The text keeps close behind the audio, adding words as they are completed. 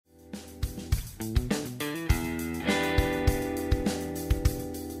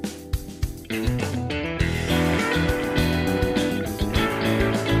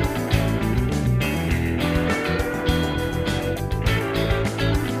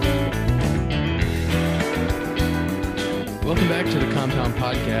Welcome back to the Compound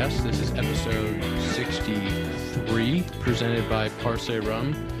Podcast. This is episode 63, presented by Parse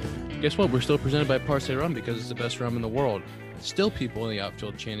Rum. Guess what? We're still presented by Parse Rum because it's the best rum in the world. Still people in the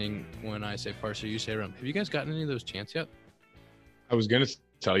outfield chanting when I say Parse, you say rum. Have you guys gotten any of those chants yet? I was going to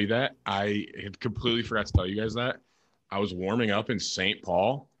tell you that. I had completely forgot to tell you guys that. I was warming up in St.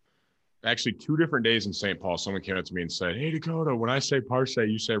 Paul. Actually, 2 different days in St. Paul, someone came up to me and said, "Hey, Dakota, when I say Parse,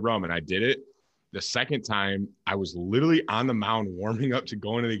 you say rum." And I did it. The second time, I was literally on the mound warming up to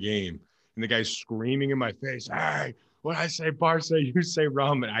go into the game. And the guy's screaming in my face, "Hey, when I say Parse, you say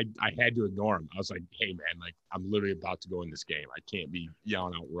rum." And I had to ignore him. I was like, "Hey, man, like I'm literally about to go in this game. I can't be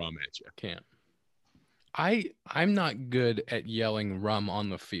yelling out rum at you." Can't. I'm not good at yelling rum on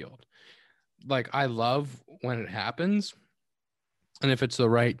the field. Like, I love when it happens. And if it's the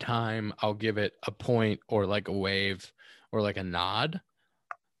right time, I'll give it a point or like a wave or like a nod.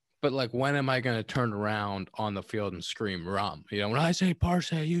 But like, when am I going to turn around on the field and scream rum? You know, when I say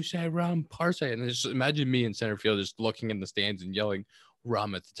Parse, you say rum, Parse. And just imagine me in center field just looking in the stands and yelling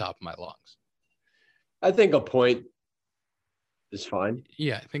rum at the top of my lungs. I think a point is fine.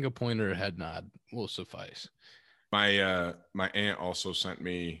 Yeah, I think a point or a head nod will suffice. My aunt also sent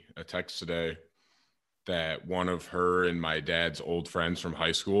me a text today that one of her and my dad's old friends from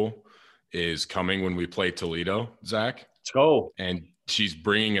high school is coming when we play Toledo, Zack. Let's go. And she's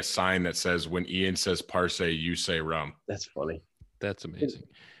bringing a sign that says, "When Ian says Parse, you say rum." That's funny. That's amazing.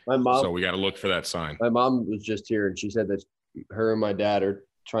 So we got to look for that sign. My mom was just here, and she said that her and my dad are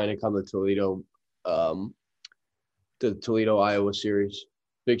trying to come to Toledo, the Toledo, Iowa series.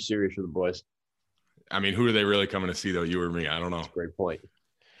 Big series for the boys. I mean, who are they really coming to see, though? You or me? I don't know. That's a great point.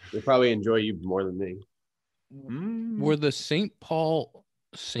 They probably enjoy you more than me. Were the St. Paul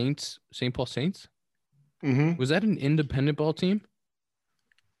Saints? Mm-hmm. Was that an independent ball team?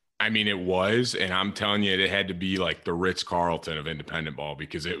 I mean, it was, and I'm telling you, it had to be like the Ritz-Carlton of independent ball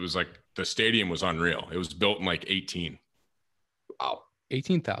because it was like the stadium was unreal. It was built in like 18. Wow.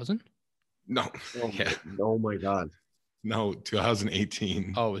 18,000? No. Oh my God. No,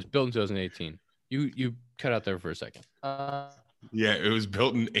 2018. Oh, it was built in 2018. You cut out there for a second. Yeah, it was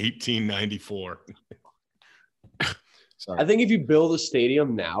built in 1894. Sorry. I think if you build a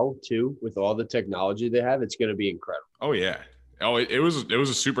stadium now, too, with all the technology they have, it's going to be incredible. Oh, yeah. Oh, it was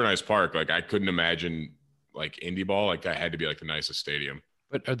a super nice park. Like, I couldn't imagine, like, indie ball. Like, that had to be, like, the nicest stadium.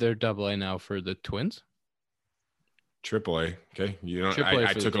 But are there AA now for the Twins? AAA. Okay. You know, AAA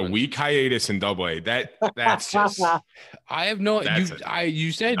I for took the a Twins. week hiatus in AA. That's just I have no.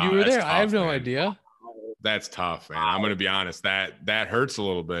 You said you were there. tough, I have no man. idea. That's tough, man. I'm gonna be honest. That hurts a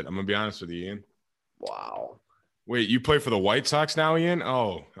little bit. I'm gonna be honest with you, Ian. Wow. Wait, you play for the White Sox now, Ian?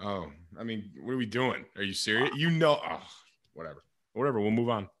 Oh. I mean, what are we doing? Are you serious? Whatever. We'll move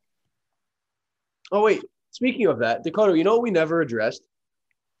on. Oh, wait. Speaking of that, Dakota, you know what we never addressed?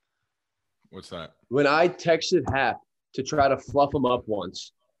 What's that? When I texted Hap to try to fluff him up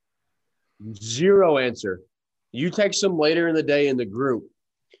once, 0 answer. You text him later in the day in the group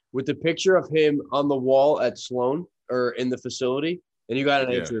with the picture of him on the wall at Sloan or in the facility, and you got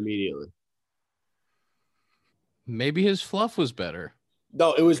an answer immediately. Maybe his fluff was better.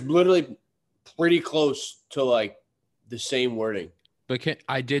 No, it was literally pretty close to like the same wording. But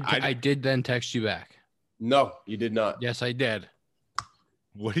I did then text you back. No, you did not. Yes, I did.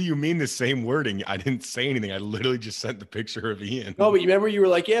 What do you mean the same wording? I didn't say anything. I literally just sent the picture of Ian. No, but you remember you were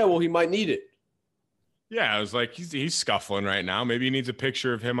like, yeah, well, he might need it. Yeah, I was like, he's scuffling right now. Maybe he needs a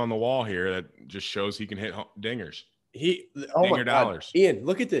picture of him on the wall here that just shows he can hit dingers. Oh my God. Dollars. Ian,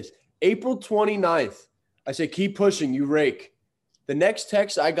 look at this. April 29th. I said, keep pushing, you rake. The next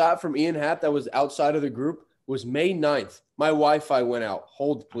text I got from Ian Happ that was outside of the group was May 9th. My Wi-Fi went out.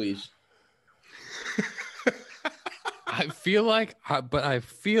 Hold, please. I feel like.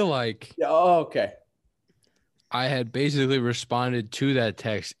 Yeah, oh, okay. I had basically responded to that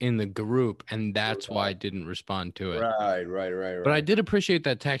text in the group, and that's why I didn't respond to it. Right. But I did appreciate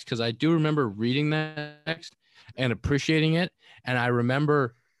that text because I do remember reading that text and appreciating it. And I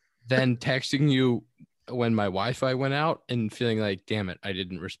remember then texting you when my Wi-Fi went out and feeling like, damn it, I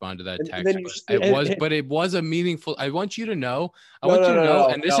didn't respond to that text. But it was a meaningful. I want you to know.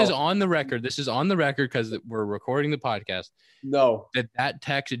 And this is on the record. This is on the record because we're recording the podcast. No, that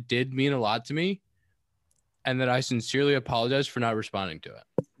text did mean a lot to me. And that I sincerely apologize for not responding to it.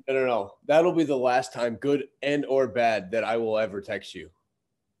 No. That'll be the last time, good and or bad, that I will ever text you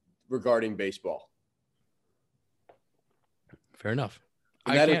regarding baseball. Fair enough.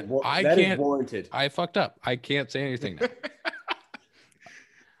 That is warranted. I fucked up. I can't say anything now.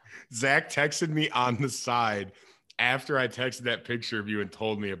 Zack texted me on the side after I texted that picture of you and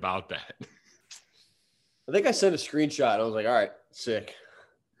told me about that. I think I sent a screenshot. I was like, all right, sick.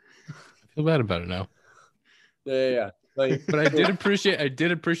 I feel bad about it now. Yeah. Like, But I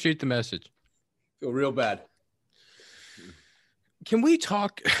did appreciate the message. Feel real bad. Can we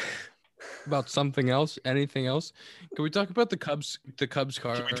talk about something else? Anything else? Can we talk about the Cubs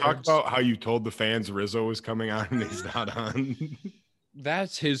cards? Can we talk about how you told the fans Rizzo was coming on and he's not on?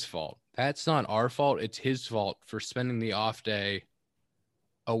 That's his fault. That's not our fault. It's his fault for spending the off day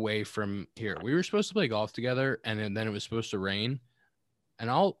away from here. We were supposed to play golf together, and then it was supposed to rain. And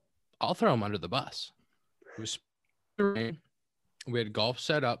I'll throw him under the bus. It was supposed to rain. We had golf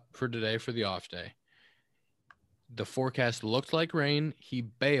set up for today for the off day. The forecast looked like rain. He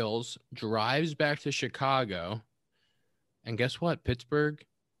bails, drives back to Chicago. And guess what? Pittsburgh,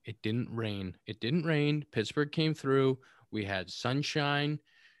 it didn't rain. It didn't rain. Pittsburgh came through. We had sunshine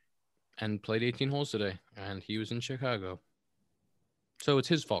and played 18 holes today. And he was in Chicago. So it's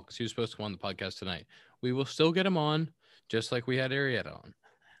his fault because he was supposed to come on the podcast tonight. We will still get him on, just like we had Arietta on.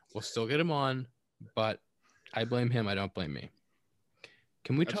 We'll still get him on, but I blame him. I don't blame me.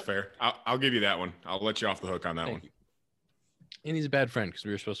 Can we That's talk? fair. I'll give you that one. I'll let you off the hook on that one. You. And he's a bad friend because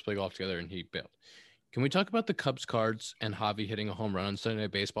we were supposed to play golf together and he bailed. Can we talk about the Cubs cards and Javi hitting a home run on Sunday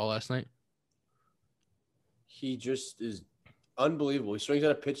Night Baseball last night? He just is unbelievable. He swings at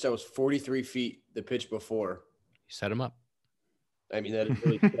a pitch that was 43 feet the pitch before. He set him up. I mean, that is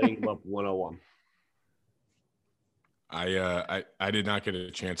really setting him up 101. I did not get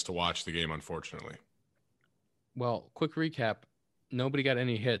a chance to watch the game, unfortunately. Well, quick recap. Nobody got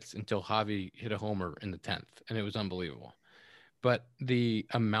any hits until Javi hit a homer in the 10th, and it was unbelievable. But the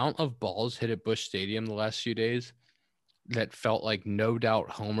amount of balls hit at Busch Stadium the last few days that felt like no doubt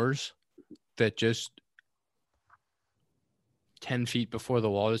homers that just 10 feet before the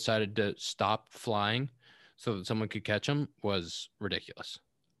wall decided to stop flying so that someone could catch them was ridiculous.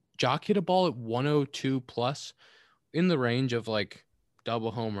 Jock hit a ball at 102 plus in the range of like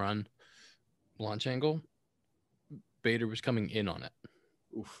double home run launch angle. Bader was coming in on it.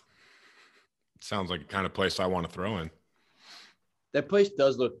 Oof. Sounds like the kind of place I want to throw in. That place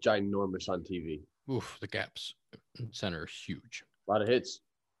does look ginormous on TV. Oof, the gaps in center are huge. A lot of hits.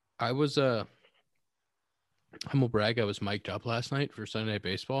 I was humble brag, I was mic'd up last night for Sunday Night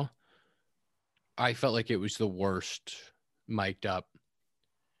Baseball. I felt like it was the worst mic'd up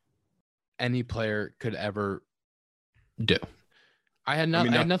any player could ever do. I had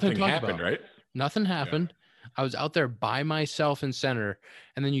nothing to talk happened, about. Right? Nothing happened. Yeah. I was out there by myself in center,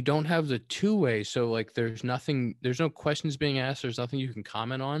 and then you don't have the two-way, so like there's no questions being asked, there's nothing you can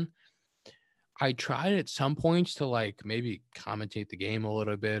comment on. I tried at some points to like maybe commentate the game a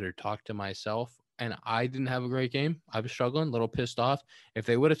little bit or talk to myself, and I didn't have a great game. I was struggling, a little pissed off. If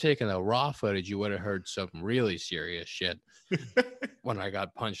they would have taken the raw footage, you would have heard some really serious shit when I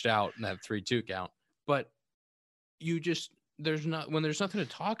got punched out in that 3-2 count. But when there's nothing to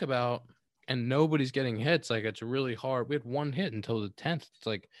talk about and nobody's getting hits, like it's really hard. We had one hit until the 10th. It's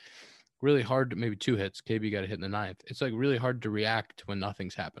like really hard to, maybe two hits. KB got a hit in the 9th. It's like really hard to react when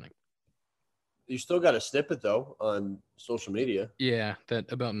nothing's happening. You still got a snippet though on social media. Yeah,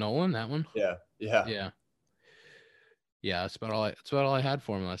 that about Nolan, that one. Yeah. That's about all I had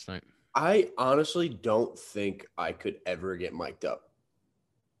for him last night. I honestly don't think I could ever get mic'd up.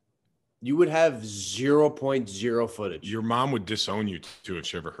 You would have 0.0 footage. Your mom would disown you too if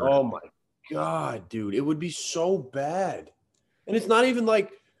she ever heard it. Oh my God, dude. It would be so bad. And it's not even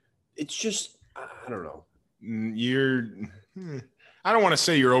like, it's just, I don't know. I don't want to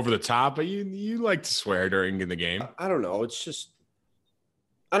say you're over the top, but you like to swear during the game. I don't know. It's just,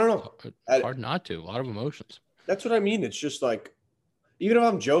 I don't know. It's hard not to. A lot of emotions. That's what I mean. It's just like, even if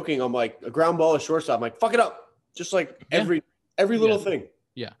I'm joking, I'm like, a ground ball is shortstop. I'm like, fuck it up. Just like every little thing.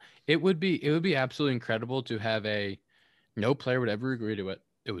 Yeah. It would be absolutely incredible to have no player would ever agree to it.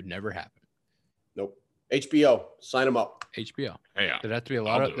 It would never happen. Nope. HBO, sign them up. HBO. Yeah. There'd have to be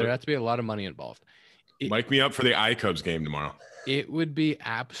a lot of money involved. Mic me up for the iCubs game tomorrow. It would be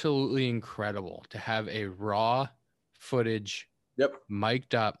absolutely incredible to have a raw footage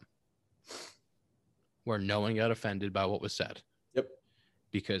mic'd up where no one got offended by what was said. Yep.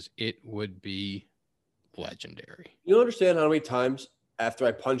 Because it would be legendary. You don't understand how many times after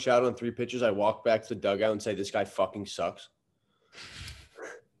I punch out on 3 pitches, I walk back to the dugout and say, this guy fucking sucks.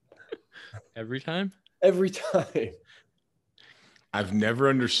 Every time? Every time. I've never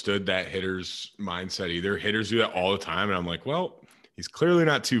understood that hitter's mindset either. Hitters do that all the time. And I'm like, well, he's clearly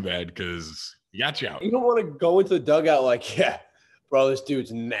not too bad because he got you out. You don't want to go into the dugout like, yeah, bro, this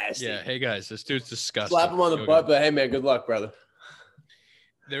dude's nasty. Yeah, hey, guys, this dude's disgusting. Slap him on the butt, but hey, man, good luck, brother.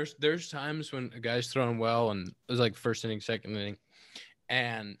 There's times when a guy's throwing well and it was like first inning, second inning,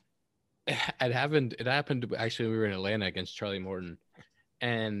 and It happened. It happened actually. We were in Atlanta against Charlie Morton,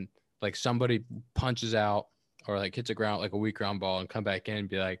 and like somebody punches out or like hits a ground like a weak ground ball and come back in and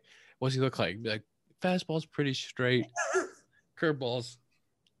be like, "What's he look like?" Be like, "Fastball's pretty straight, curveball's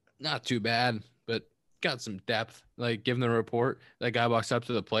not too bad, but got some depth." Like, give them the report. That guy walks up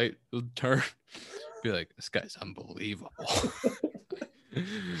to the plate, turn, be like, "This guy's unbelievable."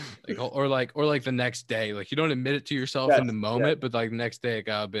 like the next day, like you don't admit it to yourself in the moment, but like the next day, a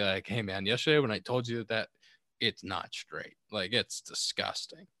guy will be like, "Hey man, yesterday when I told you that it's not straight, like it's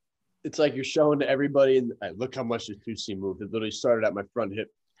disgusting." It's like you're showing to everybody, and look how much the 2C moved. It literally started at my front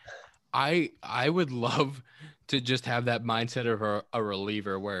hip. I would love to just have that mindset of a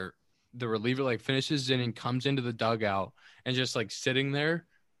reliever where the reliever like finishes in and comes into the dugout and just like sitting there,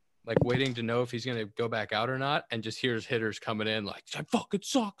 like waiting to know if he's gonna go back out or not, and just hears hitters coming in like, "That fucking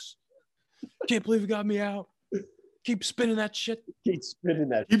sucks. Can't believe it got me out. Keep spinning that shit. Keep spinning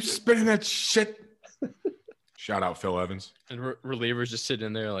that. Keep spinning that shit." Shout out Phil Evans. And relievers just sitting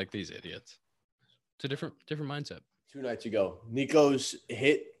in there like these idiots. It's a different mindset. 2 nights ago, Nico's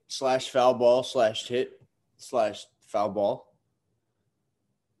hit/foul ball/hit/foul ball.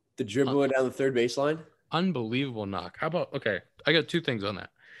 The dribbling down the third baseline. Unbelievable knock. How about, okay, I got 2 things on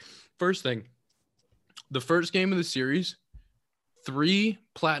that. First thing, the first game of the series, 3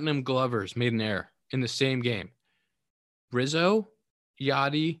 platinum glovers made an error in the same game. Rizzo,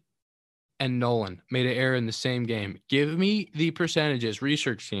 Yachty, and Nolan made an error in the same game. Give me the percentages,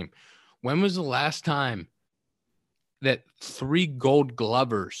 research team. When was the last time that 3 gold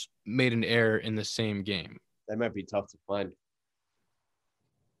glovers made an error in the same game? That might be tough to find.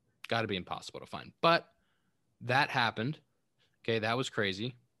 Got to be impossible to find. But that happened. Okay, that was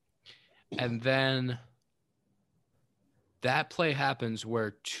crazy. And then that play happens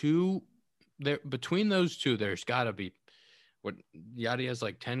where between those 2, there's got to be, what, Yachty has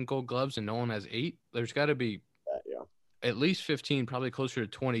like 10 gold gloves and Nolan has 8. There's got to be at least 15, probably closer to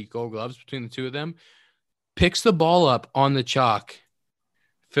 20 gold gloves between the 2 of them. Picks the ball up on the chalk.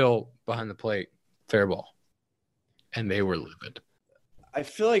 Phil behind the plate, fair ball. And they were livid. I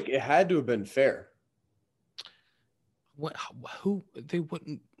feel like it had to have been fair. What? Who? They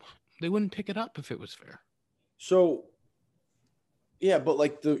wouldn't pick it up if it was fair. So, yeah, but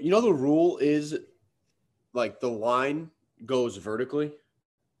like the rule is like the line goes vertically.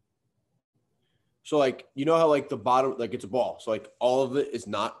 So like, you know how like the bottom, like it's a ball. So like all of it is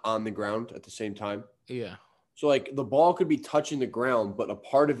not on the ground at the same time. Yeah. So like the ball could be touching the ground, but a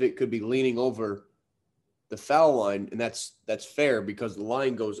part of it could be leaning over the foul line. And that's fair because the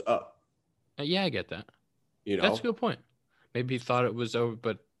line goes up. Yeah, I get that. You know, that's a good point. Maybe he thought it was over,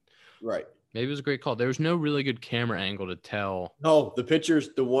 but right. Maybe it was a great call. There was no really good camera angle to tell. No,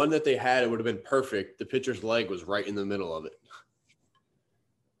 the one that they had, it would have been perfect. The pitcher's leg was right in the middle of it.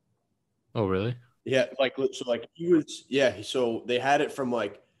 Oh, really? Yeah, so they had it from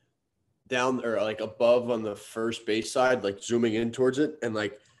like down or like above on the first base side, like zooming in towards it, and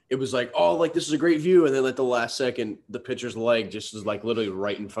like it was like, oh, like this is a great view, and then at the last second, the pitcher's leg just was like literally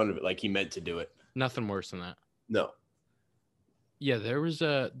right in front of it, like he meant to do it. Nothing worse than that. No. Yeah, there was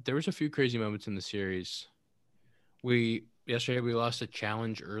a few crazy moments in the series. Yesterday we lost a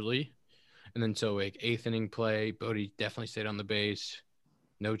challenge early, and then so like 8th inning play, Bodie definitely stayed on the base.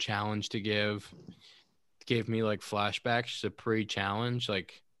 No challenge to give. Gave me like flashbacks to pre-challenge,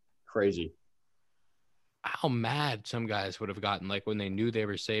 like crazy. How mad some guys would have gotten, like when they knew they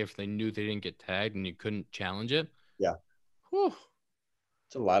were safe, they knew they didn't get tagged, and you couldn't challenge it. Yeah. Whew.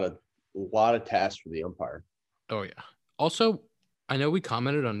 It's a lot of tasks for the umpire. Oh yeah. Also, I know we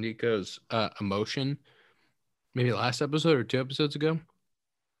commented on Nico's emotion maybe last episode or 2 episodes ago.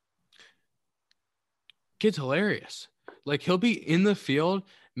 Kid's hilarious. Like he'll be in the field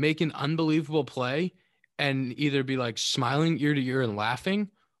making unbelievable play and either be like smiling ear to ear and laughing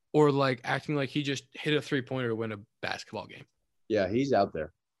or like acting like he just hit a 3-pointer to win a basketball game. Yeah, he's out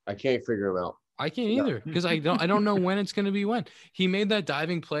there. I can't figure him out. I can't either because I don't know when it's going to be when. He made that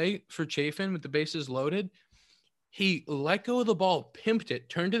diving play for Chafin with the bases loaded. He let go of the ball, pimped it,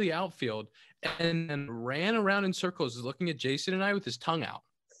 turned to the outfield, and then ran around in circles looking at Jason and I with his tongue out.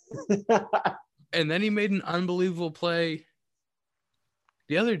 And then he made an unbelievable play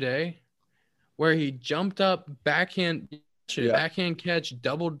the other day where he jumped up, backhand catch,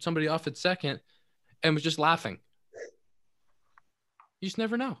 doubled somebody off at second, and was just laughing. You just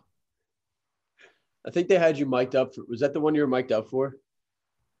never know. I think they had you mic'd up. Was that the one you were mic'd up for?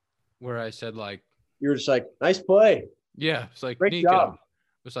 Where I said like, you were just like, nice play. Yeah, it's like great Nico. job.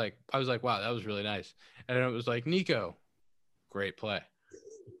 I was like, wow, that was really nice. And then it was like, Nico, great play.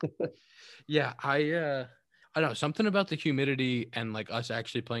 Yeah, I don't know, something about the humidity and like us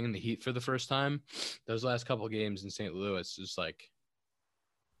actually playing in the heat for the first time. Those last couple of games in St. Louis is like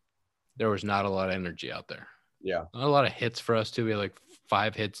there was not a lot of energy out there. Yeah. Not a lot of hits for us too. We had like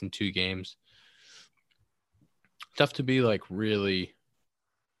 5 hits in 2 games. Tough to be like really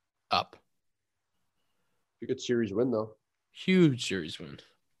up. A good series win though. Huge series win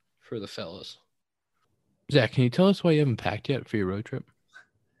for the fellas. Zach, can you tell us why you haven't packed yet for your road trip?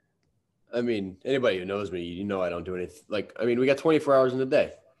 I mean, anybody who knows me, you know I don't do anything. Like, I mean, we got 24 hours in a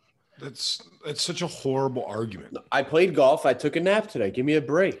day. That's such a horrible argument. I played golf. I took a nap today. Give me a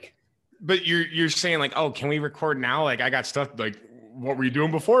break. But you're saying like, oh, can we record now? Like I got stuff like what were you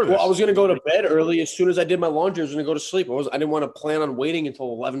doing before this? Well, I was gonna go to bed early. As soon as I did my laundry, I was gonna go to sleep. I didn't want to plan on waiting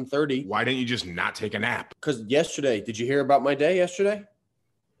until 11:30. Why didn't you just not take a nap? Because yesterday, did you hear about my day yesterday?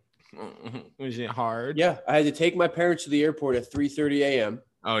 Was it hard? Yeah, I had to take my parents to the airport at 3:30 a.m.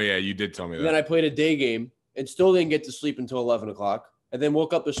 Oh yeah, you did tell me And that. then I played a day game and still didn't get to sleep until 11 o'clock. And then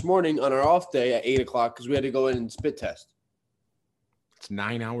woke up this morning on our off day at 8 o'clock because we had to go in and spit test. It's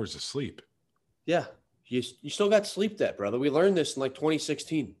 9 hours of sleep. Yeah, you still got sleep debt, brother. We learned this in like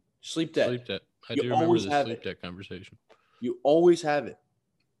 2016. Sleep debt. Sleep debt. I You do remember always the have sleep it. debt conversation. You always have it.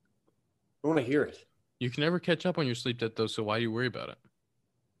 I want to hear it You can never catch up on your sleep debt though, so why do you worry about it?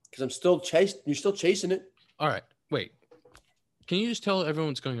 because I'm still chasing. You're still chasing it. All right, wait. Can you just tell everyone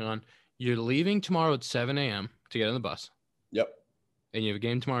what's going on? You're leaving tomorrow at 7 a.m. to get on the bus, Yep, and you have a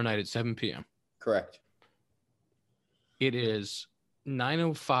game tomorrow night at 7 p.m. correct. It is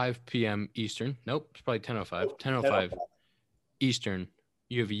 9:05 p.m. Eastern. Nope, it's probably 10:05. 10:05 Eastern.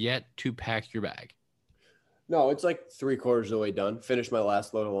 You have yet to pack your bag. No, it's like 3/4 of the way done. Finished my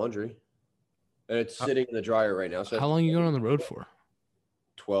last load of laundry, and it's sitting in the dryer right now. So How long are you going on the road for?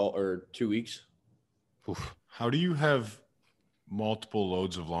 12 or 2 weeks. Oof. How do you have multiple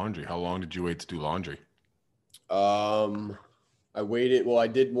loads of laundry? How long did you wait to do laundry? I waited. Well, I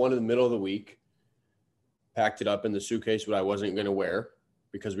did one in the middle of the week. Packed it up in the suitcase, but I wasn't going to wear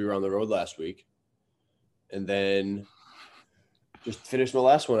because we were on the road last week. And then just finished my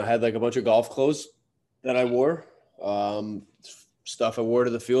last one. I had like a bunch of golf clothes that I wore, stuff I wore to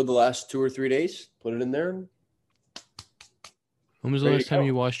the field the last 2 or 3 days. Put it in there. When was the Ready last to time go.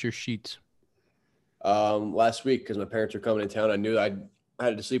 you washed your sheets? Last week because my parents were coming to town. I knew I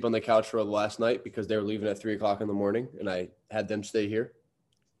had to sleep on the couch for the last night because they were leaving at 3 o'clock in the morning, and I had them stay here.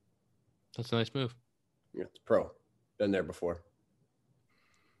 That's a nice move. Yeah, it's pro. Been there before.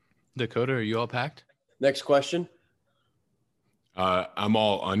 Dakota, are you all packed? Next question. I'm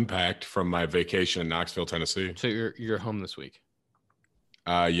all unpacked from my vacation in Knoxville, Tennessee. So you're home this week.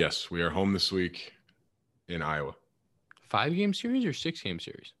 Yes, we are home this week in Iowa. 5-game series or 6-game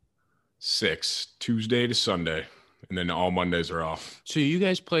series? 6, Tuesday to Sunday, and then all Mondays are off. So you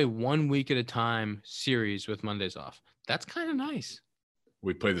guys play 1 week at a time series with Mondays off. That's kind of nice.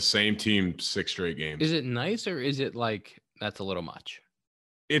 We play the same team 6 straight games. Is it nice or is it like that's a little much?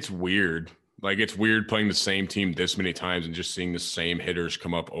 It's weird. Like, it's weird playing the same team this many times and just seeing the same hitters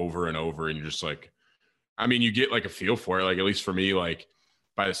come up over and over. And you're just like, I mean, you get like a feel for it. Like, at least for me, like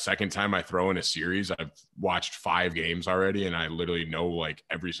by the second time I throw in a series, I've watched 5 games already and I literally know like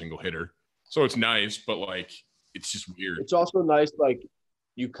every single hitter. So it's nice, but like, it's just weird. It's also nice, like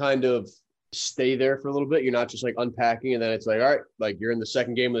you kind of stay there for a little bit. You're not just like unpacking and then it's like, all right, like you're in the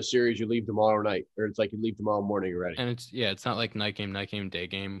second game of the series, you leave tomorrow night, or it's like you leave tomorrow morning already. And it's not like night game, day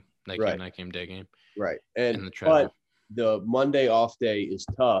game, night game, Right. night game, day game. Right. And And the travel. but the Monday off day is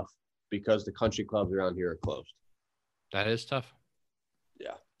tough because the country clubs around here are closed. That is tough.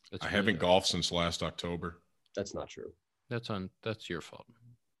 Yeah. That's I really haven't tough. golfed since last October. That's not true. That's your fault.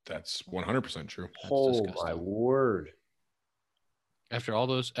 That's 100% true. Oh disgusting. my word. After all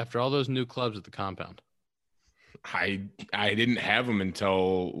those new clubs at the compound. I didn't have them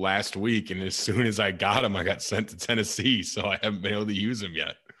until last week, and as soon as I got them, I got sent to Tennessee, so I haven't been able to use them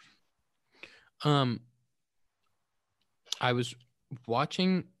yet. I was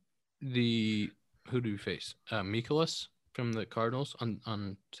watching who do we face? Mikolas from the Cardinals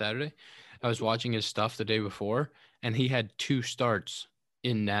on Saturday. I was watching his stuff the day before, and he had 2 starts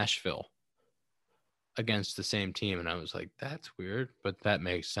in Nashville against the same team, and I was like, that's weird, but that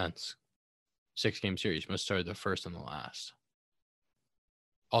makes sense. 6-game series must start the first and the last.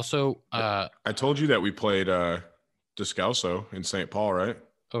 Also, I told you that we played Descalso in St. Paul, right?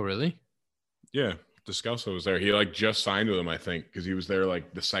 oh really? Yeah, Descalso was there. He like just signed with him, I think, because he was there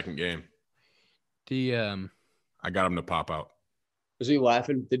like the second game. The I got him to pop out. Was he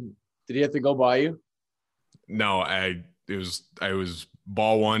laughing? Did he have to go by you? No, I was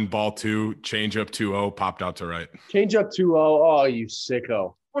ball 1, ball 2, change up 2-0, popped out to right. Change up 2-0. Oh, you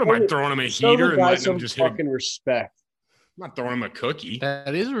sicko. What am I throwing him a Show heater the and guy letting him some just hit? fucking respect. I'm not throwing him a cookie.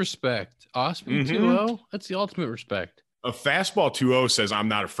 That is respect. Osprey Mhm. 2-0. That's the ultimate respect. A fastball 2-0 says, I'm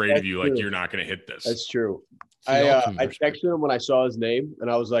not afraid That's of you. true. Like, you're not going to hit this. That's true. It's the I ultimate respect. texted him when I saw his name, and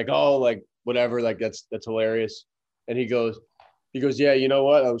I was like, "Oh, like whatever, like that's hilarious." And he goes, "Yeah, you know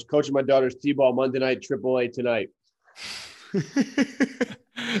what? I was coaching my daughter's t-ball Monday night, AAA tonight."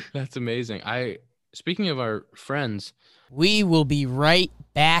 That's amazing. Speaking of our friends, we will be right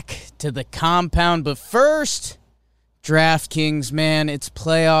back to the compound, but first, DraftKings, man, it's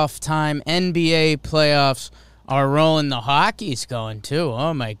playoff time. NBA playoffs are rolling. The hockey's going too.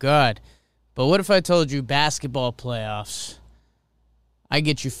 Oh my God. But what if I told you basketball playoffs? I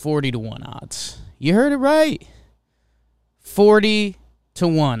get you 40-1 odds. You heard it right. 40-1.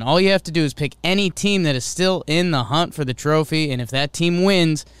 All you have to do is pick any team that is still in the hunt for the trophy, and if that team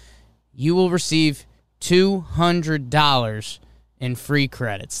wins, you will receive $200 in free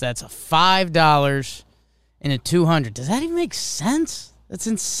credits. That's a $5 and a $200. Does that even make sense? That's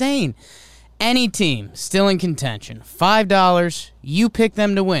insane. Any team still in contention, $5, you pick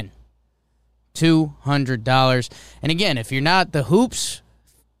them to win. $200. And again, if you're not the hoops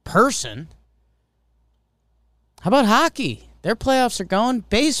person, how about hockey? Their playoffs are going.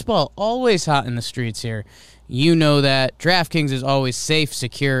 Baseball, always hot in the streets here. You know that. DraftKings is always safe,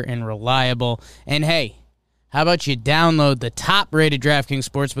 secure, and reliable. And hey, how about you download the top-rated DraftKings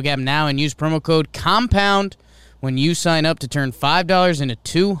Sportsbook app now and use promo code COMPOUND when you sign up to turn $5 into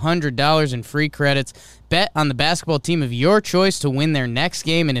 $200 in free credits. Bet on the basketball team of your choice to win their next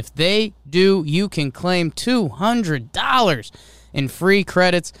game, and if they do, you can claim $200 in free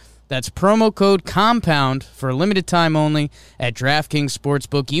credits. That's promo code COMPOUND for a limited time only at DraftKings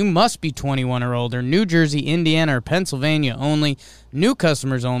Sportsbook. You must be 21 or older. New Jersey, Indiana, or Pennsylvania only. New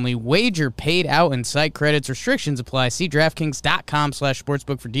customers only. Wager paid out in site credits. Restrictions apply. See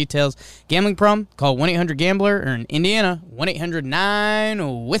DraftKings.com/sportsbook for details. Gambling problem? Call 1-800-GAMBLER or in Indiana,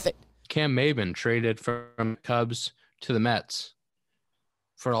 1-800-9-WITH-IT. Cam Maben traded from Cubs to the Mets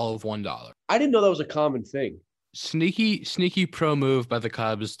for all of $1. I didn't know that was a common thing. Sneaky pro move by the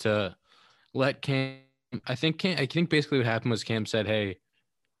Cubs to let Cam. I think basically what happened was Cam said, "Hey,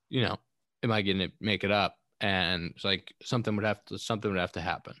 am I going to make it up?" And it's like something would have to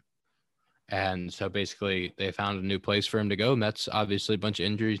happen. And so basically they found a new place for him to go. Mets, obviously a bunch of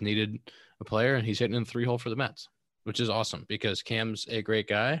injuries, needed a player, and he's hitting in the 3-hole for the Mets, which is awesome because Cam's a great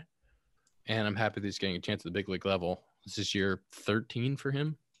guy, and I'm happy that he's getting a chance at the big league level. This is year 13 for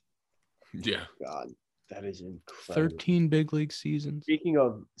him. Yeah. God, that is incredible. 13 big league seasons. Speaking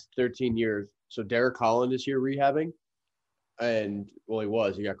of 13 years, so Derek Holland is here rehabbing, and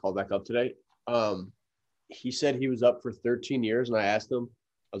he got called back up today. He said he was up for 13 years, and I asked him,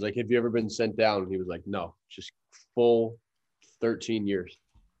 I was like, "Have you ever been sent down?" And he was like, "No, just full 13 years,"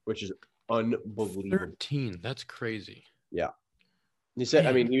 which is unbelievable. 13, that's crazy. Yeah. He said,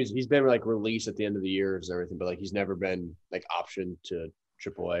 I mean, he's been like released at the end of the years and everything, but like he's never been like optioned to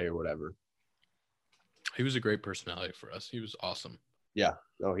AAA or whatever. He was a great personality for us. He was awesome. Yeah.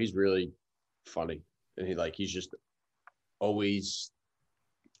 No, he's really funny. And he's just always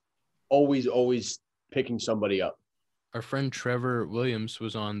picking somebody up. Our friend Trevor Williams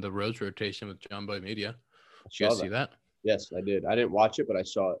was on the Rose rotation with John Boy Media. Did you guys see that? Yes, I did. I didn't watch it, but I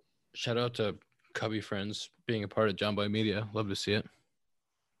saw it. Shout out to Cubby friends being a part of John Boy Media. Love to see it.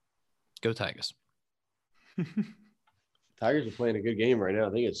 Go Tigers. Tigers are playing a good game right now.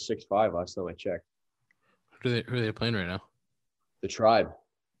 I think it's 6-5 last time I checked. Who are they playing right now? The Tribe.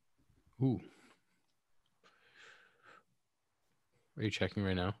 Ooh. Are you checking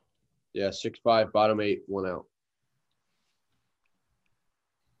right now? Yeah, 6-5, bottom 8, 1 out.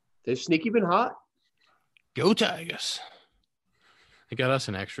 They've sneaky been hot. Go Tigers. They got us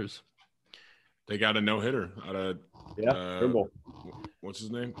in extras. They got a no-hitter out of Turnbull. What's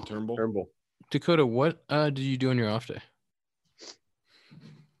his name? Turnbull. Dakota, what did you do on your off day?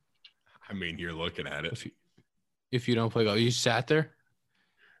 I mean, you're looking at it. If you don't play golf, you sat there?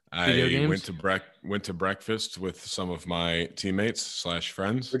 I went to breakfast with some of my teammates /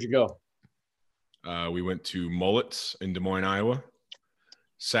 friends. Where'd you go? We went to Mullet's in Des Moines, Iowa.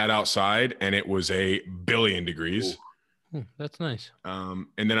 Sat outside, and it was a billion degrees. Ooh, that's nice. And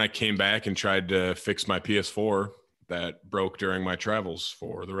then I came back and tried to fix my PS4 that broke during my travels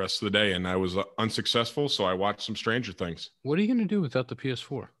for the rest of the day, and I was unsuccessful, so I watched some Stranger Things. What are you going to do without the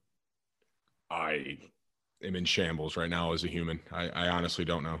PS4? I am in shambles right now as a human. I honestly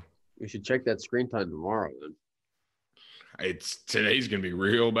don't know. We should check that screen time tomorrow then. Today's going to be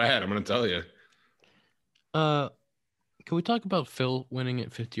real bad, I'm going to tell you. Can we talk about Phil winning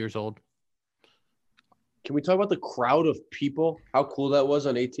at 50 years old? Can we talk about the crowd of people? How cool that was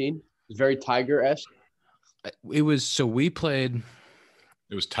on 18? It was very Tiger-esque. It was, so we played.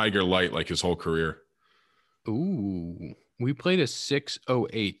 It was Tiger Light like his whole career. Ooh, we played a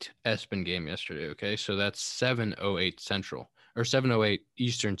 6:08 Espen game yesterday. Okay, so that's 7:08 Central or 7:08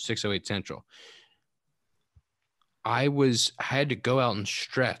 Eastern, 6:08 Central. I had to go out and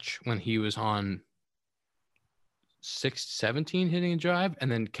stretch when he was on 6:17 hitting a drive,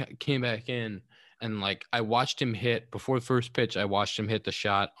 and then came back in, and like I watched him hit before the first pitch. I watched him hit the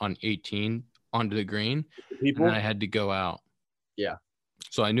shot on 18 onto the green, People? and then I had to go out. Yeah.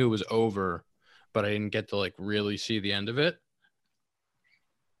 So I knew it was over, but I didn't get to like really see the end of it.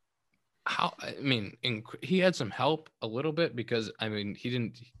 He had some help a little bit because he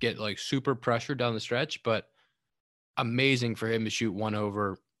didn't get like super pressure down the stretch, but amazing for him to shoot one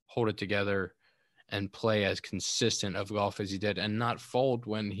over, hold it together, and play as consistent of golf as he did, and not fold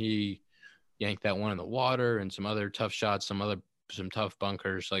when he yanked that one in the water and some other tough shots, some tough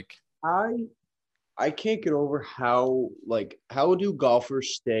bunkers. Like I can't get over how do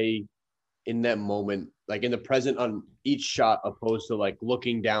golfers stay in that moment, like in the present on each shot, opposed to like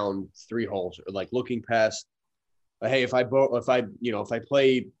looking down 3 holes or like looking past. Hey, if I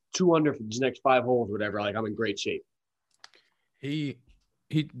play 2 under for these next 5 holes, whatever, like I'm in great shape. They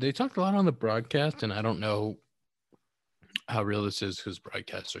talked a lot on the broadcast, and I don't know how real this is because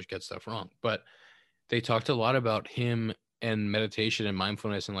broadcasters get stuff wrong, but they talked a lot about him and meditation and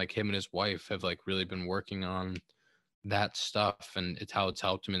mindfulness, and like him and his wife have like really been working on that stuff, and it's how it's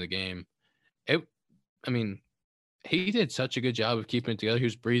helped him in the game. He did such a good job of keeping it together. He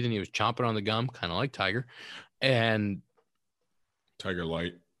was breathing, he was chomping on the gum, kind of like Tiger. And Tiger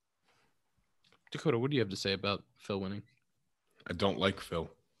Light. Dakota, what do you have to say about Phil winning? I don't like Phil.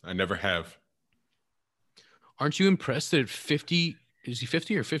 I never have. Aren't you impressed that at 50, is he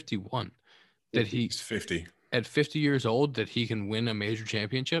 50 or 51? That he's 50. At 50 years old, that he can win a major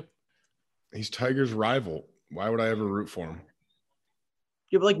championship? He's Tiger's rival. Why would I ever root for him?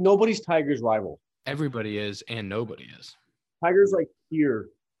 Yeah, but like nobody's Tiger's rival. Everybody is, and nobody is. Tiger's like here.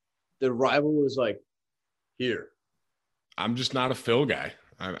 The rival is like here. I'm just not a Phil guy.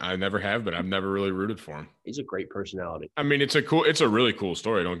 I never have been. I've never really rooted for him. He's a great personality. I mean, it's a really cool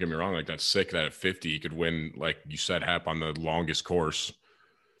story. Don't get me wrong. Like, that's sick that at 50 he could win, like you said, Hap, on the longest course.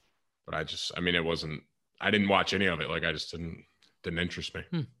 But I didn't watch any of it. Like, I just didn't interest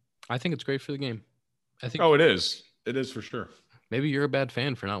me. I think it's great for the game. Oh, it is. It is for sure. Maybe you're a bad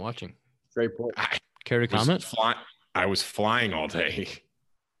fan for not watching. Great point. Care to comment? I was flying all day.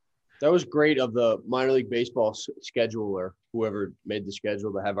 That was great of the minor league baseball scheduler, whoever made the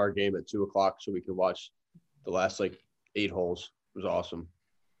schedule, to have our game at 2:00 so we could watch the last like 8 holes. It was awesome.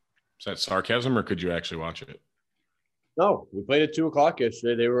 Is that sarcasm, or could you actually watch it? No, we played at 2:00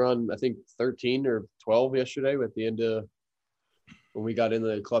 yesterday. They were on, I think, 13 or 12 yesterday at the end of when we got into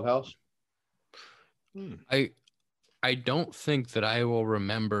the clubhouse. I don't think that I will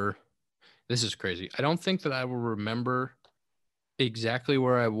remember. This is crazy. I don't think that I will remember exactly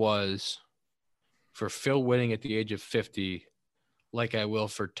where I was for Phil winning at the age of 50 like I will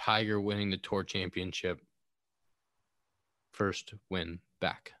for Tiger winning the Tour Championship. First win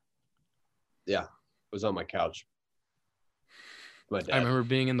back. Yeah, it was on my couch. My dad. I remember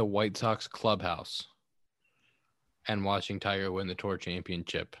being in the White Sox clubhouse and watching Tiger win the Tour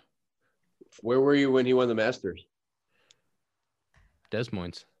Championship. Where were you when he won the Masters? Des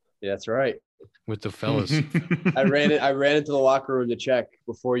Moines. Yeah, that's right. With the fellas. I ran into the locker room to check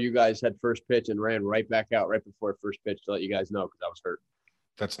before you guys had first pitch and ran right back out right before first pitch to let you guys know because I was hurt.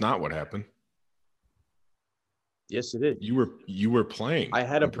 That's not what happened. Yes, it did. You were playing. I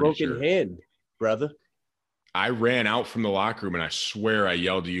had a broken hand, brother. I ran out from the locker room and I swear I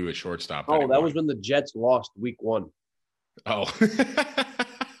yelled at you at shortstop. Oh, that was when the Jets lost week 1. Oh.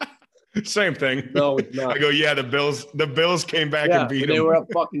 Same thing. No, it's not. I go, yeah, the Bills came back and beat them. They were up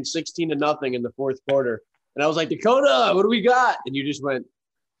fucking 16-0 in the 4th quarter. And I was like, Dakota, what do we got? And you just went.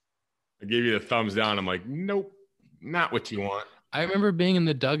 I gave you the thumbs down. I'm like, nope, not what you want. I remember being in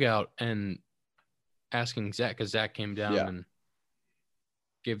the dugout and asking Zack, because Zack came down and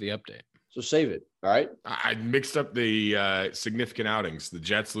gave the update. So save it, all right? I mixed up the significant outings. The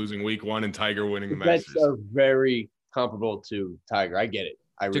Jets losing week 1 and Tiger winning the Jets Masters. are very comparable to Tiger. I get it.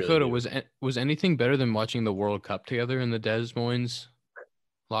 Dakota, really was anything better than watching the World Cup together in the Des Moines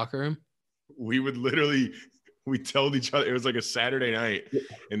locker room? We would we told each other, it was like a Saturday night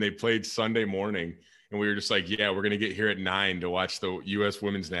and they played Sunday morning. And we were just like, yeah, we're going to get here at 9 to watch the U.S.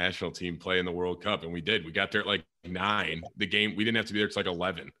 women's national team play in the World Cup. And we did. We got there at like 9. The game, we didn't have to be there. It's like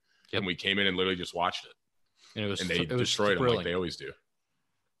 11. Yep. And we came in and literally just watched it. And they destroyed them like they always do.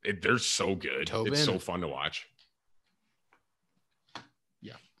 They're so good. Tobin. It's so fun to watch.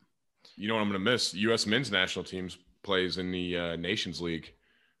 Yeah. You know what I'm going to miss? U.S. men's national teams plays in the Nations League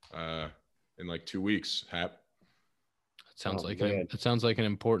in like 2 weeks. Hap. It sounds like an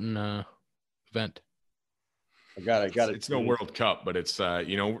important event. I got it. It's no World Cup, but it's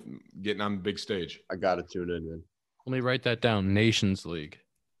getting on the big stage. I got to tune in, man. Let me write that down. Nations League.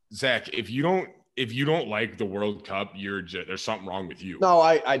 Zach, if you don't like the World Cup, there's something wrong with you. No,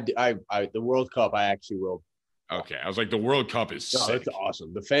 I the World Cup, I actually will. Okay, I was like, the World Cup is sick. It's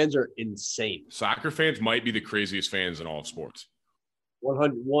awesome. The fans are insane. Soccer fans might be the craziest fans in all of sports.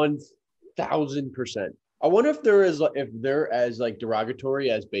 1,000%. I wonder if they're as like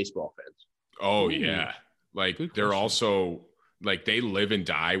derogatory as baseball fans. Oh yeah, like they're also like they live and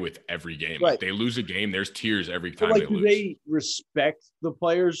die with every game. Right. Like they lose a game, there's tears every time Like, they do lose. they respect the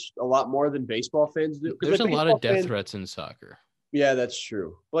players a lot more than baseball fans do? There's like, a lot of death threats in soccer. Yeah, that's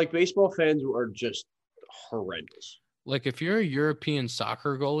true. Like baseball fans are just horrendous. Like if you're a European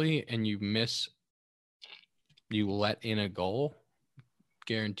soccer goalie and you let in a goal,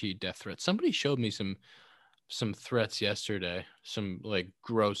 guaranteed death threat. Somebody showed me some threats yesterday, some like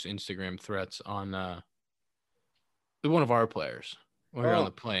gross Instagram threats on one of our players. When we were on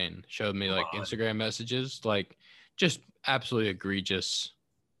the plane, showed me like Instagram messages, like just absolutely egregious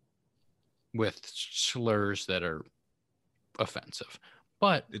with slurs that are offensive.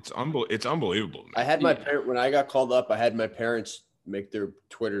 But it's unbelievable. Man. I had my when I got called up, I had my parents make their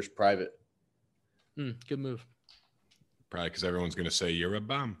Twitters private. Good move. Probably because everyone's gonna say you're a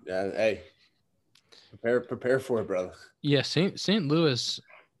bum. Yeah, hey, prepare for it, brother. Yeah, St. Louis,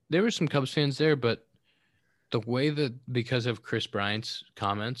 there were some Cubs fans there, but the way that because of Chris Bryant's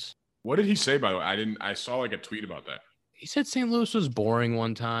comments. What did he say, by the way? I saw like a tweet about that. He said St. Louis was boring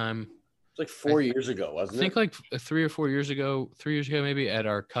one time. It's like 4 years ago, wasn't it? I think like 3 or 4 years ago, 3 years ago maybe, at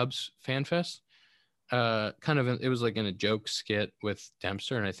our Cubs fan fest. It was like in a joke skit with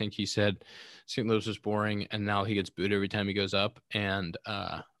Dempster, and I think he said St. Louis was boring, and now he gets booed every time he goes up, and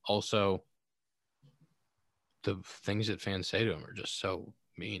also the things that fans say to him are just so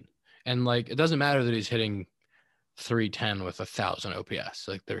mean. And like it doesn't matter that he's hitting 310 with 1,000 OPS,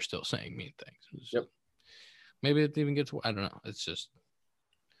 like they're still saying mean things. Yep. Maybe it even gets, I don't know. It's just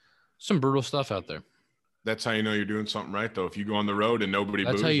some brutal stuff out there. That's how you know you're doing something right, though. If you go on the road and nobody boos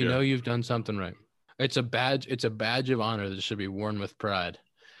you. That's how you know you've done something right. It's a badge of honor that should be worn with pride.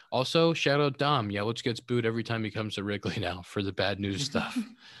 Also, shout out Dom. Yelich gets booed every time he comes to Wrigley now for the bad news stuff,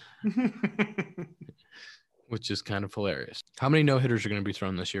 which is kind of hilarious. How many no-hitters are going to be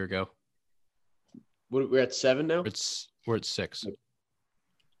thrown this year ago? We're at 7 now? We're at 6.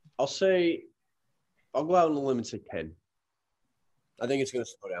 I'll go out on a limb and say 10. I think it's going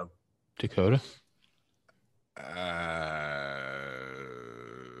to slow down. Dakota?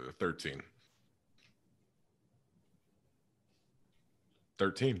 13.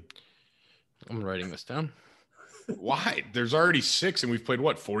 13. I'm writing this down. Why? There's already 6, and we've played,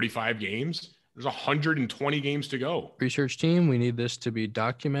 45 games? There's 120 games to go. Research team, we need this to be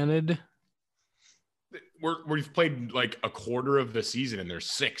documented. We've played like a quarter of the season, and there's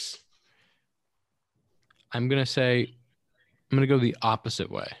 6. I'm going to go the opposite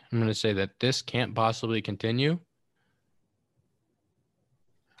way. I'm going to say that this can't possibly continue.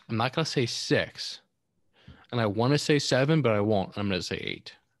 I'm not going to say 6. And I want to say 7, but I won't. I'm going to say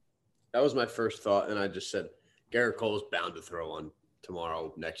 8. That was my first thought, and I just said Garrett Cole's bound to throw one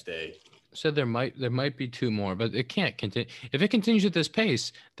tomorrow, next day. Said there might be 2 more, but it can't continue. If it continues at this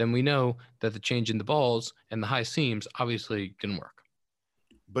pace, then we know that the change in the balls and the high seams obviously can work.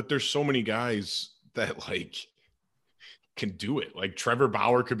 But there's so many guys that like can do it. Like Trevor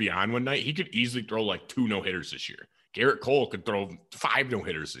Bauer could be on one night. He could easily throw like 2 no-hitters this year. Garrett Cole could throw 5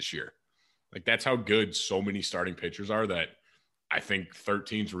 no-hitters this year. Like that's how good so many starting pitchers are that I think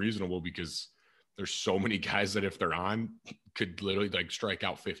 13 is reasonable because there's so many guys that if they're on could literally like strike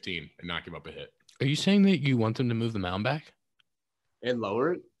out 15 and not give up a hit. Are you saying that you want them to move the mound back? And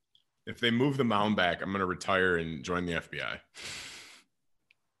lower it? If they move the mound back, I'm going to retire and join the FBI.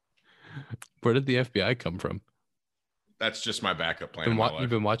 Where did the FBI come from? That's just my backup plan. You've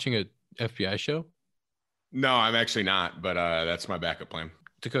been watching a FBI show? No, I'm actually not, but that's my backup plan.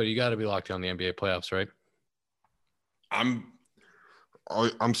 Dakota, you got to be locked on the NBA playoffs, right? I'm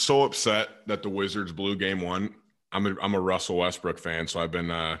so upset that the Wizards blew game 1. I'm a Russell Westbrook fan, so I've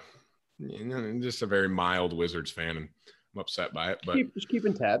been just a very mild Wizards fan, and I'm upset by it. But just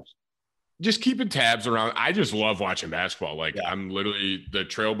keeping tabs. Just keeping tabs around. I just love watching basketball. Like I'm literally the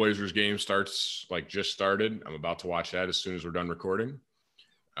Trailblazers game just started. I'm about to watch that as soon as we're done recording.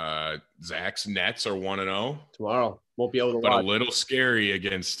 Zack's Nets are 1-0. Tomorrow. Won't be able to But watch. a little scary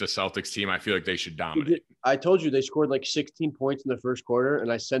against the Celtics team. I feel like they should dominate. I told you they scored like 16 points in the first quarter,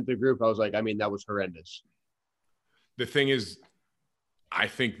 and I sent the group. I was like, that was horrendous. The thing is, I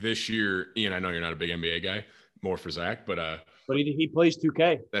think this year, Ian, I know you're not a big NBA guy, more for Zack, but he plays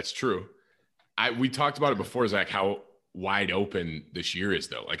 2K. That's true. We talked about it before, Zack, how wide open this year is,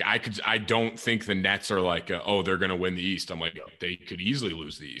 though. Like I don't think the Nets are like, they're going to win the East. I'm like, they could easily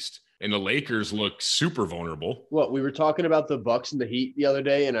lose the East. And the Lakers look super vulnerable. Well, we were talking about the Bucks and the Heat the other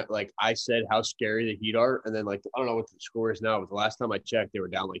day, and I said how scary the Heat are, and then I don't know what the score is now, but the last time I checked, they were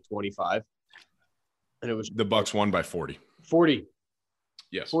down like 25, and it was the Bucks won by 40. 40.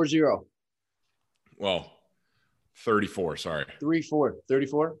 Yes. 4-0. Well, 34. Sorry. 3-4.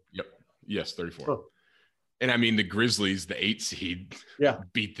 34. Yep. Yes, 34. Oh. And I mean, the Grizzlies, the 8 seed,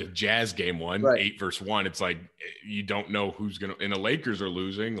 beat the Jazz game 1, right. 8-1. It's like you don't know who's gonna. And the Lakers are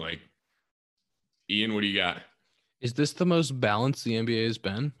losing. Like, Ian, what do you got? Is this the most balanced the NBA has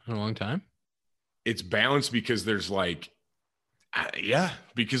been in a long time? It's balanced because there's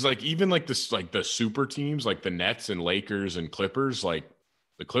because even like this, like the super teams, like the Nets and Lakers and Clippers, like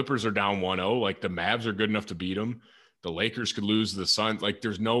the Clippers are down 1-0. Like the Mavs are good enough to beat them. The Lakers could lose to the Suns. Like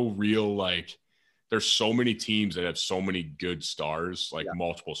there's no real there's so many teams that have so many good stars,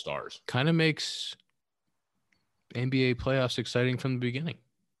 multiple stars. Kind of makes NBA playoffs exciting from the beginning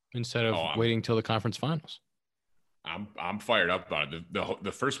instead of waiting till the conference finals. I'm fired up about it.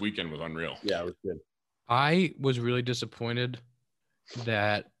 The first weekend was unreal. Yeah, it was good. I was really disappointed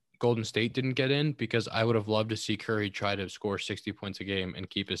that Golden State didn't get in because I would have loved to see Curry try to score 60 points a game and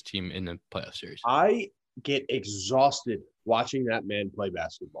keep his team in the playoff series. I get exhausted watching that man play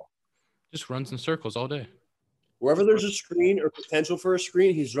basketball. Just runs in circles all day. Wherever there's a screen or potential for a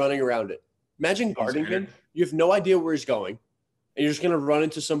screen, he's running around it. Imagine guarding him. You have no idea where he's going, and you're just going to run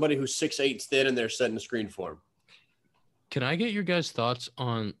into somebody who's 6'8" standing there setting the screen for him. Can I get your guys' thoughts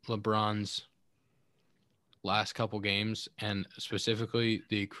on LeBron's last couple games and specifically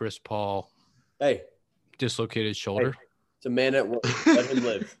the Chris Paul dislocated shoulder? Hey, it's a man at work. Let him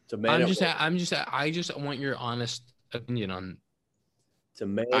live. It's a man I just want your honest opinion on. It's a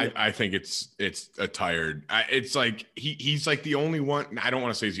man. I think it's a tired. It's like he's like the only one. I don't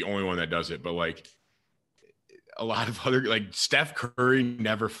want to say he's the only one that does it, but like a lot of other, like Steph Curry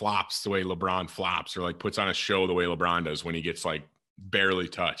never flops the way LeBron flops, or like puts on a show the way LeBron does when he gets like barely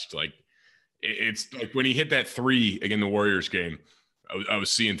touched. Like it's like when he hit that 3 again the Warriors game, I was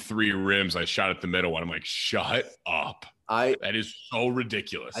seeing 3 rims. I shot at the middle and I'm like, shut up. That is so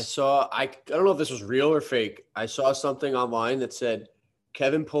ridiculous. I don't know if this was real or fake. I saw something online that said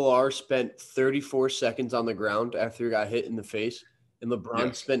Kevin Pillar spent 34 seconds on the ground after he got hit in the face, and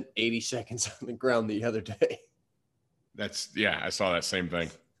LeBron spent 80 seconds on the ground the other day. I saw that same thing.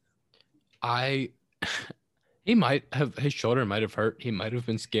 His shoulder might have hurt. He might have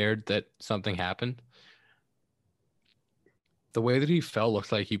been scared that something happened. The way that he fell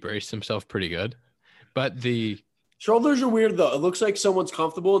looked like he braced himself pretty good, but the shoulders are weird though. It looks like someone's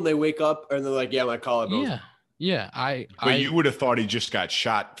comfortable and they wake up and they're like, yeah, my collarbone. Yeah. But you would have thought he just got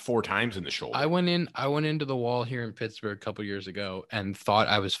shot 4 times in the shoulder. I went into the wall here in Pittsburgh a couple years ago and thought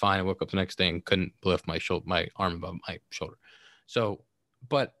I was fine. I woke up the next day and couldn't lift my arm above my shoulder. So,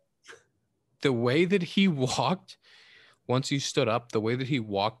 but the way that he walked, once he stood up, the way that he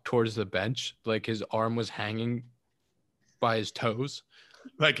walked towards the bench, like his arm was hanging by his toes.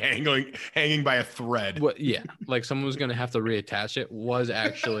 Like hanging by a thread. Well, yeah, like someone was gonna have to reattach it. Was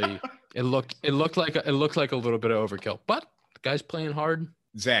actually it looked like a little bit of overkill, but the guy's playing hard.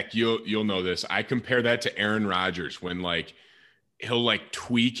 Zack, you'll know this. I compare that to Aaron Rodgers when like he'll like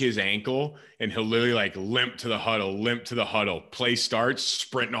tweak his ankle and he'll literally like limp to the huddle. Play starts,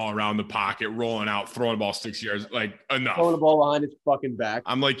 sprinting all around the pocket, rolling out, throwing the ball 6 yards. Like enough. Throwing the ball behind his fucking back.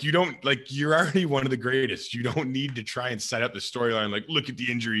 I'm like, you're already one of the greatest. You don't need to try and set up the storyline. Like, look at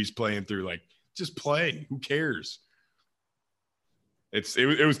the injuries playing through. Like, just play. Who cares?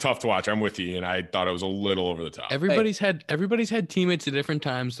 It was tough to watch. I'm with you, and I thought it was a little over the top. Everybody's had teammates at different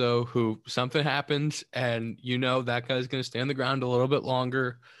times though who something happens and that guy's gonna stay on the ground a little bit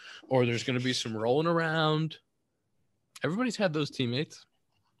longer, or there's gonna be some rolling around. Everybody's had those teammates.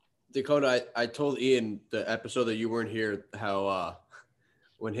 Dakota, I told Ian the episode that you weren't here how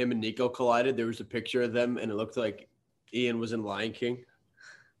when him and Nico collided, there was a picture of them and it looked like Ian was in Lion King.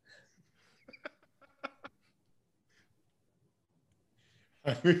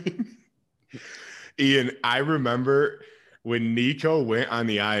 I mean, Ian, I remember when Nico went on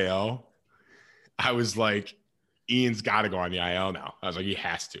the IL, I was like, Ian's got to go on the IL now. I was like, he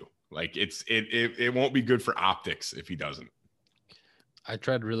has to. Like, it won't be good for optics if he doesn't. I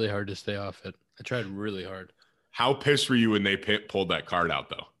tried really hard to stay off it. I tried really hard. How pissed were you when they pulled that card out,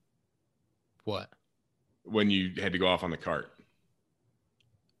 though? What? When you had to go off on the cart?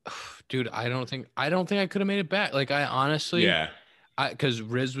 Dude, I don't think I could have made it back. Like, I honestly, Yeah. Because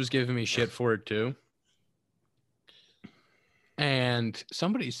Riz was giving me shit for it too. And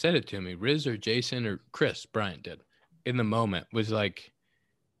somebody said it to me, Riz or Jason or Chris Bryant did in the moment, was like,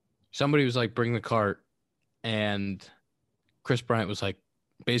 somebody was like, bring the cart. And Chris Bryant was like,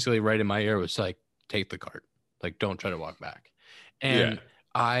 basically right in my ear was like, take the cart. Like, don't try to walk back. And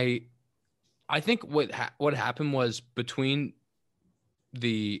I think what happened was between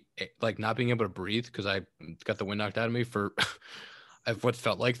the like not being able to breathe because I got the wind knocked out of me for what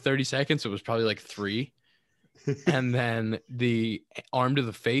felt like 30 seconds. It was probably like 3. And then the arm to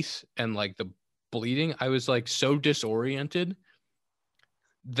the face and like the bleeding, I was like so disoriented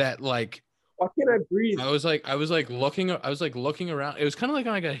that like, why can't I breathe? I was like looking around. It was kind of like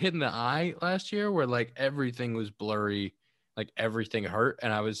when I got hit in the eye last year where like everything was blurry, like everything hurt.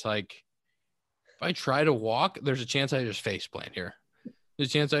 And I was like, if I try to walk, there's a chance I just face plant here. There's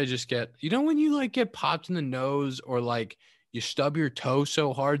a chance I just get, when you like get popped in the nose or like you stub your toe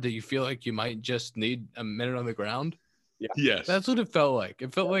so hard that you feel like you might just need a minute on the ground. Yeah. Yes. That's what it felt like.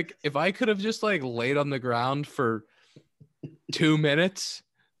 It felt like if I could have just like laid on the ground for 2 minutes,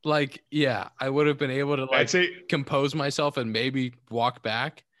 like, yeah, I would have been able to like compose myself and maybe walk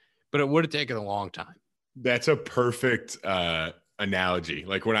back, but it would have taken a long time. That's a perfect analogy.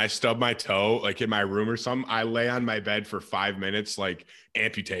 Like when I stub my toe, like in my room or something, I lay on my bed for 5 minutes, like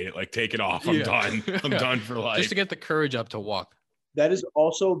amputate it, like take it off. I'm done. I'm done for life. Just to get the courage up to walk. That is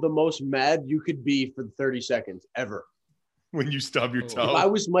also the most mad you could be for 30 seconds ever. When you stub your toe. If I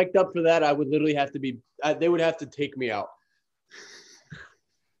was mic'd up for that, I would literally have to be, they would have to take me out.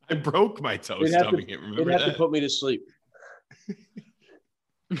 I broke my toe stubbing it. Remember they'd have to put me to sleep.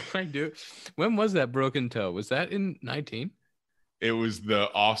 I do. When was that broken toe? Was that in 19? It was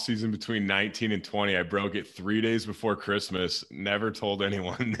the off season between 19 and 20. I broke it 3 days before Christmas. Never told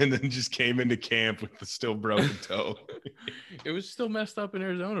anyone, and then just came into camp with the still broken toe. It was still messed up in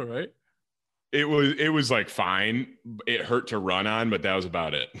Arizona, right? It was like fine. It hurt to run on, but that was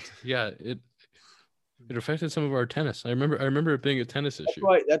about it. Yeah, it affected some of our tennis. I remember it being a tennis issue.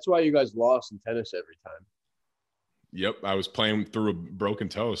 That's why you guys lost in tennis every time. Yep, I was playing through a broken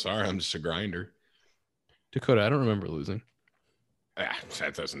toe. Sorry, I'm just a grinder. Dakota, I don't remember losing.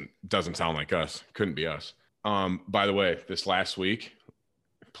 That doesn't sound like us. Couldn't be us. By the way, this last week,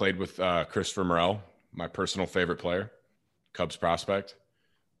 played with Christopher Morel, my personal favorite player, Cubs prospect.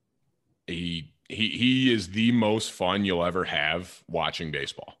 He is the most fun you'll ever have watching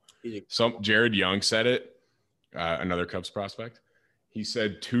baseball. Jared Young said it, another Cubs prospect. He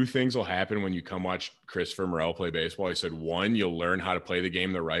said 2 things will happen when you come watch Christopher Morel play baseball. He said, 1, you'll learn how to play the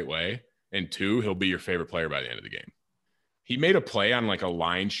game the right way. And 2, he'll be your favorite player by the end of the game. He made a play on like a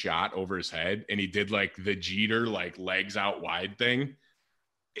line shot over his head, and he did like the Jeter, like legs out wide thing.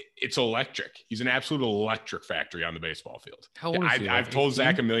 It's electric. He's an absolute electric factory on the baseball field. How old is he? I've told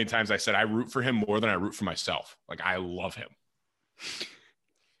Zach a million times. I said, I root for him more than I root for myself. Like, I love him.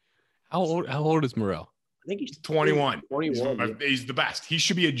 How old is Morel? I think he's 21. 21. He's the best. He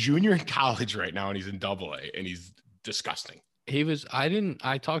should be a junior in college right now, and he's in AA, and he's disgusting.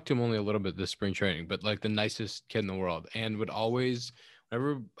 I talked to him only a little bit this spring training, but like the nicest kid in the world, and would always,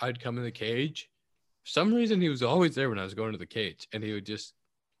 whenever I'd come in the cage, for some reason he was always there when I was going to the cage, and he would just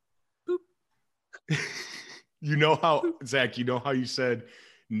boop. You know how, Zach, you said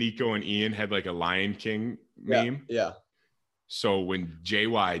Nico and Ian had like a Lion King meme? Yeah. So when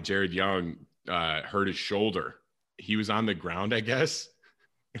Jared Young hurt his shoulder, he was on the ground, I guess.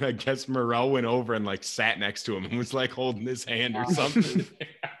 And I guess Morel went over and like sat next to him and was like holding his hand or something.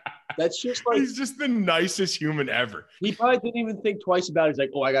 That's just like, he's just the nicest human ever. He probably didn't even think twice about it. He's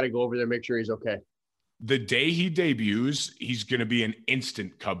like, oh, I got to go over there, make sure he's okay. The day he debuts, he's going to be an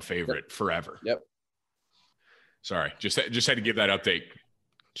instant Cub favorite forever. Yep. Sorry, just had to give that update.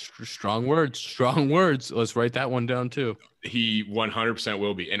 Strong words. Let's write that one down too. He 100%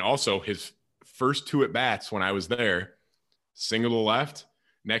 will be. And also his first 2 at bats when I was there, single to left,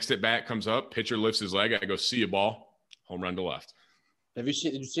 next at bat comes up, pitcher lifts his leg. I go, see you, ball, home run to left. Did you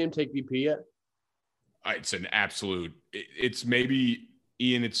see him take BP yet? It's an absolute, it's maybe,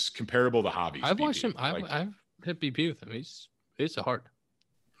 Ian, it's comparable to Hobbies. I've BP. watched him. I've hit BP with him. He's a hard.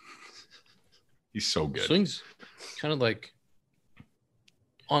 He's so good. Swings kind of like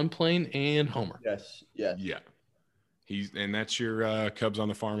on plane and homer. Yes. Yeah. Yeah. And that's your Cubs on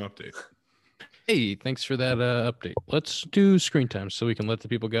the Farm update. Hey, thanks for that update. Let's do screen time so we can let the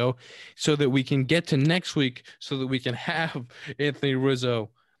people go, so that we can get to next week, so that we can have Anthony Rizzo,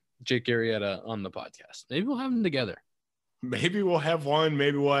 Jake Arrieta on the podcast. Maybe we'll have them together. Maybe we'll have one.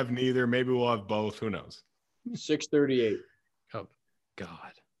 Maybe we'll have neither. Maybe we'll have both. Who knows? 6:38. Oh,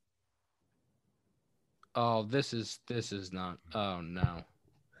 God. Oh, this is not. Oh, no.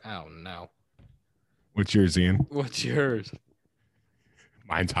 Oh, no. What's yours, Ian? What's yours?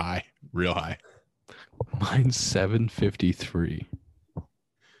 Mine's high. Real high. Mine's 7:53.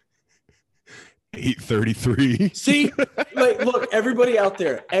 8:33. See, like, look, everybody out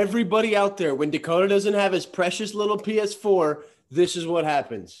there, when Dakota doesn't have his precious little PS4, this is what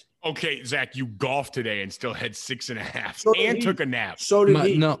happens. Okay, Zach, you golfed today and still had 6.5 So did and he. took a nap. So did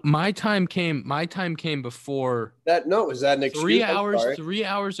he. No, my time came before That no, is that an excuse? 3 I'm hours. sorry. 3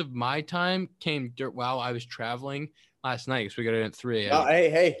 hours of my time came while I was traveling last night, because we got in at 3 a.m.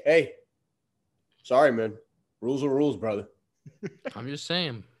 Hey. Sorry, man. Rules are rules, brother. I'm just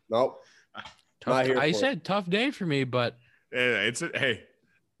saying. Nope. Tough, Not here I for said tough day for me, but Hey,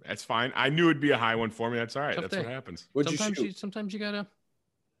 that's fine. I knew it'd be a high one for me. That's all right. Tough That's day. what happens. What'd you shoot? sometimes you gotta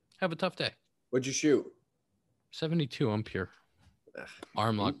have a tough day. What'd you shoot? 72. I'm pure.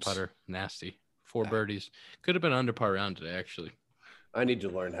 Arm lock Oops. putter, nasty. 4 birdies. Could have been under par round today, actually. I need to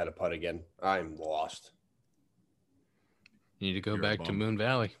learn how to putt again. I'm lost. You need to go You're a back to bum. Moon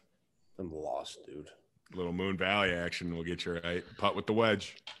Valley. I'm lost, dude. Little Moon Valley action will get you right. Putt with the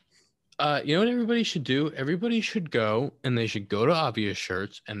wedge. You know what everybody should do? Everybody should go, and they should go to Obvious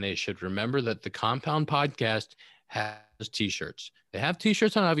Shirts, and they should remember that the Compound Podcast has T-shirts. They have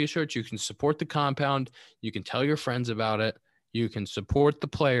T-shirts on Obvious Shirts. You can support the Compound. You can tell your friends about it. You can support the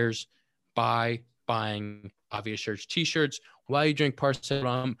players by buying Obvious Shirts T-shirts while you drink Parse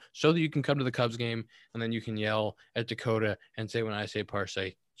rum, so that you can come to the Cubs game, and then you can yell at Dakota and say, when I say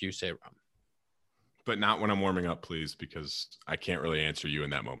Parse, you say rum. But not when I'm warming up, please, because I can't really answer you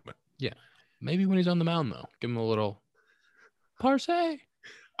in that moment. Yeah. Maybe when he's on the mound, though. Give him a little Parse.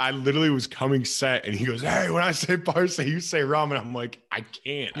 I literally was coming set, and he goes, "Hey, when I say Parse, you say rum," and I'm like, "I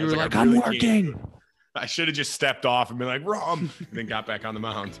can't." You were like, I I'm really working. can't. I should have just stepped off and been like, "Rum," and then got back on the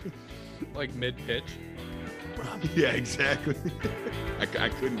mound. Like mid-pitch. Yeah, exactly. I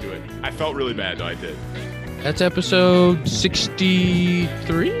couldn't do it. I felt really bad, though. I did. That's episode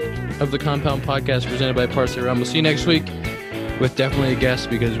 63 of the Compound Podcast presented by Parse Rum. We'll see you next week with definitely a guest,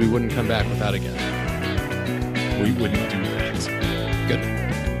 because we wouldn't come back without a guest. We wouldn't do that. Good.